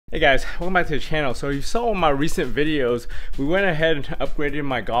Hey guys, welcome back to the channel. So you saw in my recent videos, we went ahead and upgraded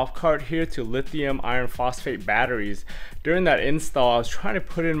my golf cart here to lithium iron phosphate batteries. During that install, I was trying to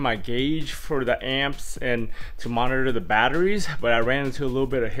put in my gauge for the amps and to monitor the batteries, but I ran into a little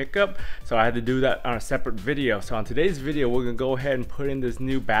bit of hiccup, so I had to do that on a separate video. So on today's video, we're gonna go ahead and put in this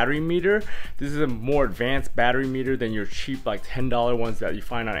new battery meter. This is a more advanced battery meter than your cheap like $10 ones that you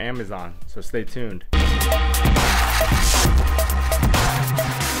find on Amazon. So stay tuned.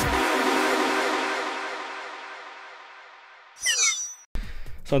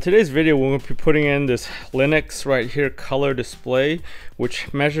 So in today's video, we're going to be putting in this Linux right here color display,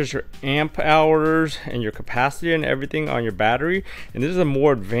 which measures your amp hours and your capacity and everything on your battery. And this is a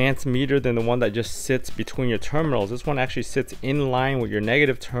more advanced meter than the one that just sits between your terminals. This one actually sits in line with your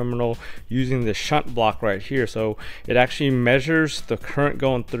negative terminal using the shunt block right here. So it actually measures the current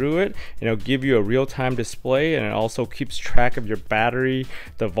going through it, and it'll give you a real-time display, and it also keeps track of your battery,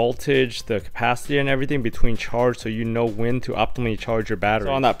 the voltage, the capacity and everything between charge, so you know when to optimally charge your battery.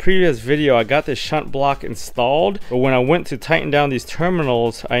 So on that previous video, I got this shunt block installed, but when I went to tighten down these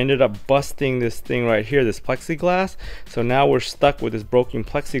terminals, I ended up busting this thing right here, this plexiglass. So now we're stuck with this broken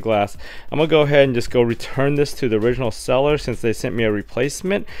plexiglass. I'm gonna go ahead and just go return this to the original seller since they sent me a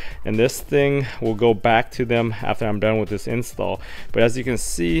replacement, and this thing will go back to them after I'm done with this install. But as you can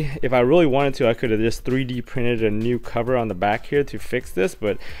see, if I really wanted to, I could have just 3D printed a new cover on the back here to fix this,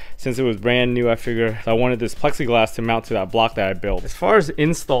 but since it was brand new, I figured I wanted this plexiglass to mount to that block that I built. As far as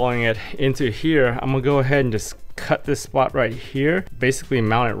installing it into here, I'm gonna go ahead and just cut this spot right here, basically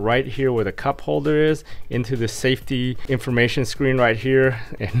mount it right here where the cup holder is into the safety information screen right here,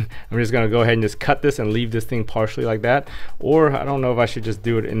 and I'm just gonna go ahead and just cut this and leave this thing partially like that. Or I don't know if I should just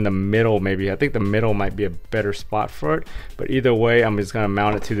do it in the middle. Maybe I think the middle might be a better spot for it, but either way, I'm just gonna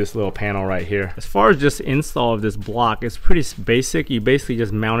mount it to this little panel right here. As far as just install of this block, it's pretty basic. You basically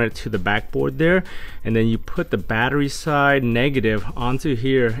just mount it to the backboard there, and then you put the battery side negative onto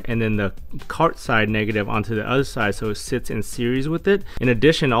here, and then the cart side negative onto the other side, so it sits in series with it. In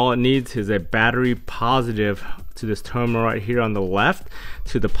addition, all it needs is a battery positive to this terminal right here on the left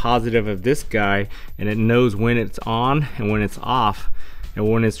to the positive of this guy, and it knows when it's on and when it's off and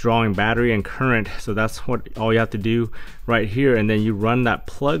when it's drawing battery and current. So that's what all you have to do right here, and then you run that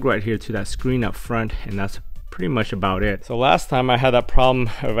plug right here to that screen up front, and that's pretty much about it. So last time I had that problem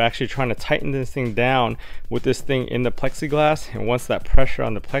of actually trying to tighten this thing down with this thing in the plexiglass, and once that pressure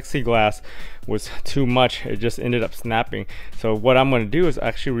on the plexiglass was too much, it just ended up snapping. So what I'm going to do is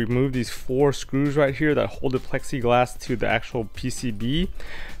actually remove these 4 screws right here that hold the plexiglass to the actual PCB,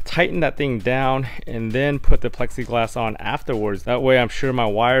 tighten that thing down, and then put the plexiglass on afterwards. That way I'm sure my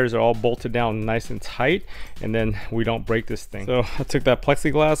wires are all bolted down nice and tight, and then we don't break this thing. So I took that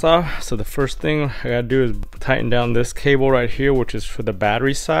plexiglass off. So the first thing I gotta do is tighten down this cable right here, which is for the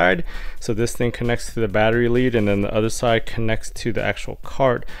battery side. So this thing connects to the battery lead, and then the other side connects to the actual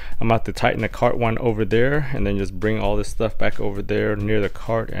cart. I'm about to tighten the cart one over there, and then just bring all this stuff back over there near the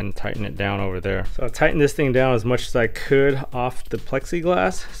cart and tighten it down over there. So I tightened this thing down as much as I could off the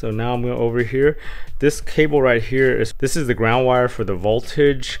plexiglass. So now I'm going over here. This cable right here is the ground wire for the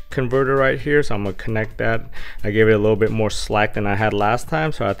voltage converter right here. So I'm going to connect that. I gave it a little bit more slack than I had last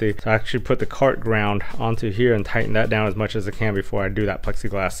time, so I have to actually put the cart ground onto here and tighten that down as much as I can before I do that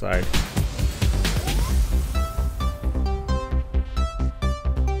plexiglass side.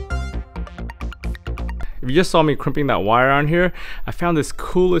 If you just saw me crimping that wire on here, I found this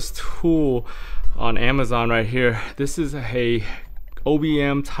coolest tool on Amazon right here. This is a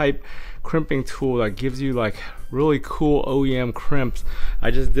OEM type crimping tool that gives you like really cool OEM crimps.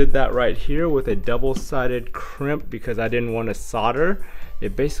 I just did that right here with a double-sided crimp because I didn't want to solder.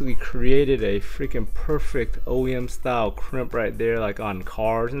 It basically created a freaking perfect OEM style crimp right there, like on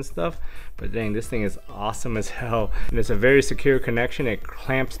cars and stuff. But dang, this thing is awesome as hell. And it's a very secure connection. It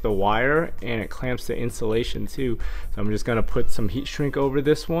clamps the wire and it clamps the insulation too. So I'm just gonna put some heat shrink over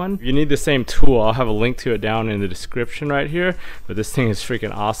this one. If you need the same tool, I'll have a link to it down in the description right here. But this thing is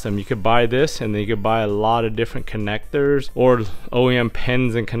freaking awesome. You could buy this, and then you could buy a lot of different connectors or OEM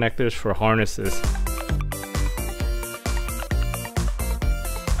pins and connectors for harnesses.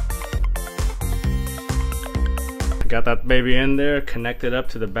 Got that baby in there, connected up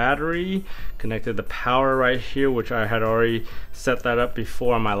to the battery, connected the power right here, which I had already set that up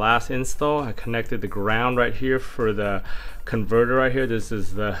before on my last install. I connected the ground right here for the converter right here. This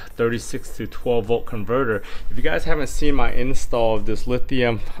is the 36 to 12 volt converter. If you guys haven't seen my install of this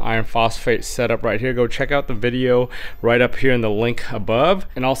lithium iron phosphate setup right here, go check out the video right up here in the link above,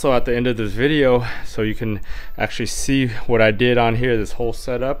 and also at the end of this video, so you can actually see what I did on here, this whole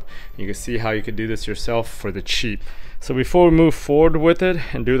setup. You can see how you could do this yourself for the cheap. So before we move forward with it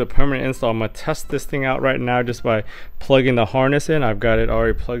and do the permanent install, I'm gonna test this thing out right now just by plugging the harness in. I've got it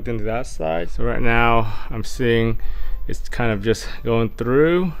already plugged into that side. So right now I'm seeing it's kind of just going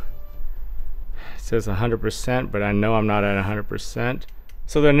through. It says 100%, but I know I'm not at 100%.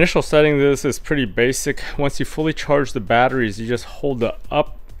 So the initial setting of this is pretty basic. Once you fully charge the batteries, you just hold the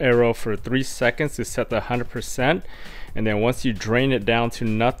up arrow for 3 seconds to set the 100%. And then once you drain it down to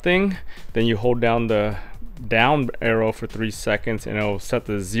nothing, then you hold down the down arrow for 3 seconds and it'll set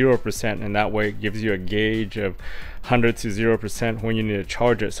the 0%, and that way it gives you a gauge of 100 to 0% when you need to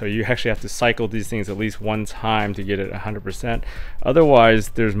charge it. So you actually have to cycle these things at least one time to get it 100%. Otherwise,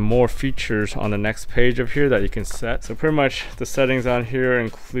 there's more features on the next page of here that you can set. So pretty much the settings on here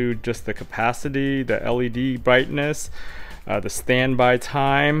include just the capacity, the LED brightness, the standby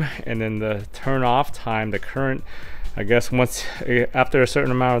time, and then the turn off time. The current, I guess once after a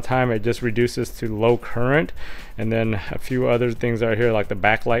certain amount of time, it just reduces to low current. And then a few other things are here like the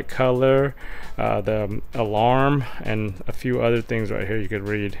backlight color, the alarm, and a few other things right here you could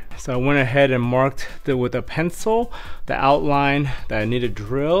read. So I went ahead and marked with a pencil the outline that I need to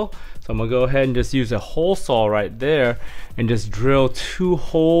drill. So I'm gonna go ahead and just use a hole saw right there and just drill 2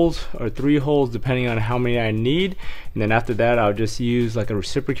 holes or 3 holes depending on how many I need. And then after that, I'll just use like a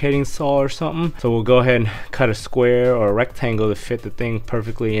reciprocating saw or something. So we'll go ahead and cut a square or a rectangle to fit the thing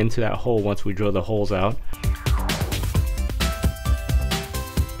perfectly into that hole once we drill the holes out.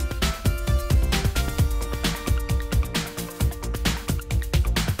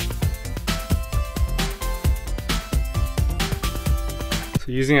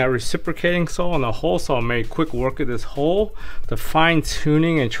 Using a reciprocating saw and the hole saw made quick work of this hole. The fine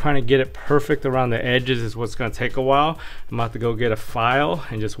tuning and trying to get it perfect around the edges is what's going to take a while. I'm about to go get a file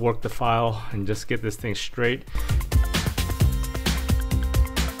and just work the file and just get this thing straight.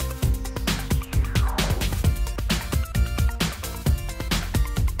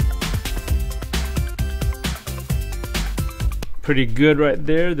 Pretty good right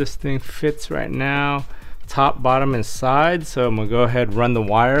there. This thing fits right now, top, bottom, and side. So I'm gonna go ahead and run the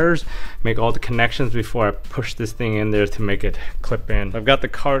wires, make all the connections before I push this thing in there to make it clip in. I've got the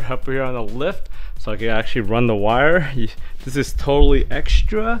cart up here on the lift so I can actually run the wire. This is totally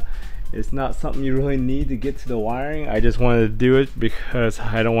extra. It's not something you really need to get to the wiring. I just wanted to do it because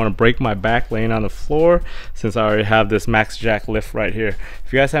I don't want to break my back laying on the floor, since I already have this max jack lift right here.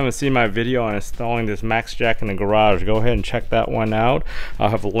 If you guys haven't seen my video on installing this max jack in the garage, go ahead and check that one out. I'll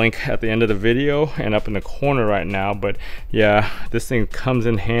have a link at the end of the video and up in the corner right now. But yeah, this thing comes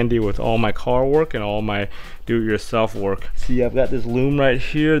in handy with all my car work and all my do-it-yourself work. See, I've got this loom right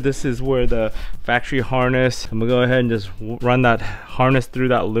here. This is where the factory harness, I'm gonna go ahead and just run that harness through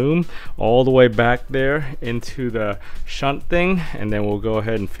that loom all the way back there into the shunt thing, and then we'll go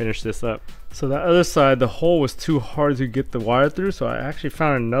ahead and finish this up. So the other side, the hole was too hard to get the wire through, so I actually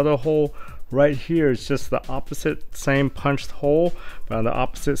found another hole right here. It's just the opposite, same punched hole, but on the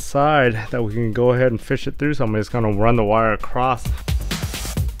opposite side that we can go ahead and fish it through. So I'm just gonna run the wire across.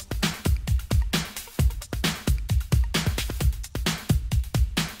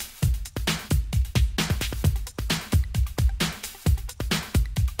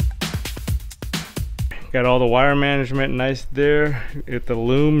 Got all the wire management nice there. Get the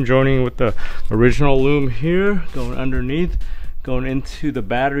loom joining with the original loom here, going underneath, going into the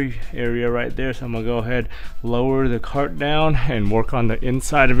battery area right there. So I'm gonna go ahead, lower the cart down and work on the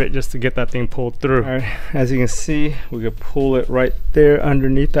inside of it just to get that thing pulled through. All right, as you can see, we can pull it right there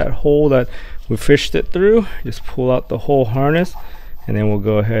underneath that hole that we fished it through. Just pull out the whole harness, and then we'll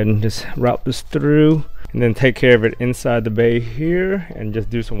go ahead and just route this through, and then take care of it inside the bay here and just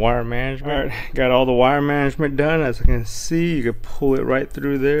do some wire management. All right, got all the wire management done. As you can see, you can pull it right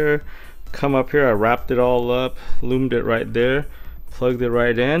through there, come up here. I wrapped it all up, loomed it right there, plugged it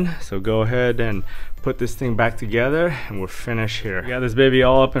right in. So go ahead and put this thing back together and we're finished here. We got this baby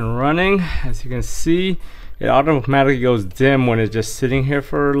all up and running. As you can see, it automatically goes dim when it's just sitting here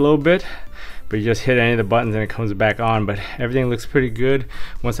for a little bit, but you just hit any of the buttons and it comes back on. But everything looks pretty good.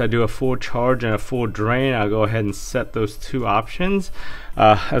 Once I do a full charge and a full drain, I'll go ahead and set those 2 options.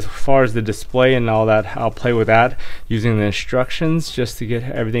 As far as the display and all that, I'll play with that using the instructions just to get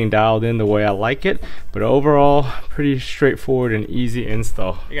everything dialed in the way I like it. But overall, pretty straightforward and easy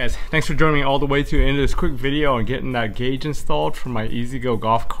install. Hey guys, thanks for joining me all the way to the end of this quick video on getting that gauge installed for my EZGO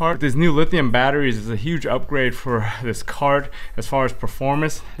golf cart. This new lithium batteries is a huge upgrade for this cart as far as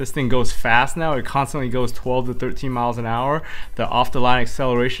performance. This thing goes fast now. It constantly goes 12 to 13 miles an hour. The off the line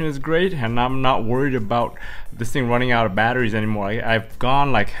acceleration is great, and I'm not worried about this thing running out of batteries anymore. I've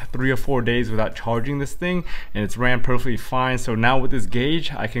gone like 3 or 4 days without charging this thing, and it's ran perfectly fine. So now with this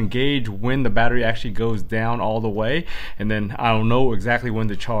gauge, I can gauge when the battery actually goes down all the way, and then I'll know exactly when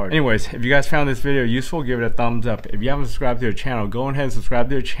to charge. Anyways, if you guys found this video useful, give it a thumbs up. If you haven't subscribed to the channel, go ahead and subscribe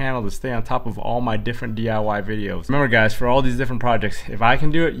to the channel to stay on top of all my different DIY videos. Remember guys, for all these different projects, if I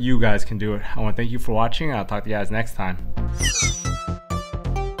can do it, you guys can do it. I want to thank you for watching, and I'll talk to you guys next time.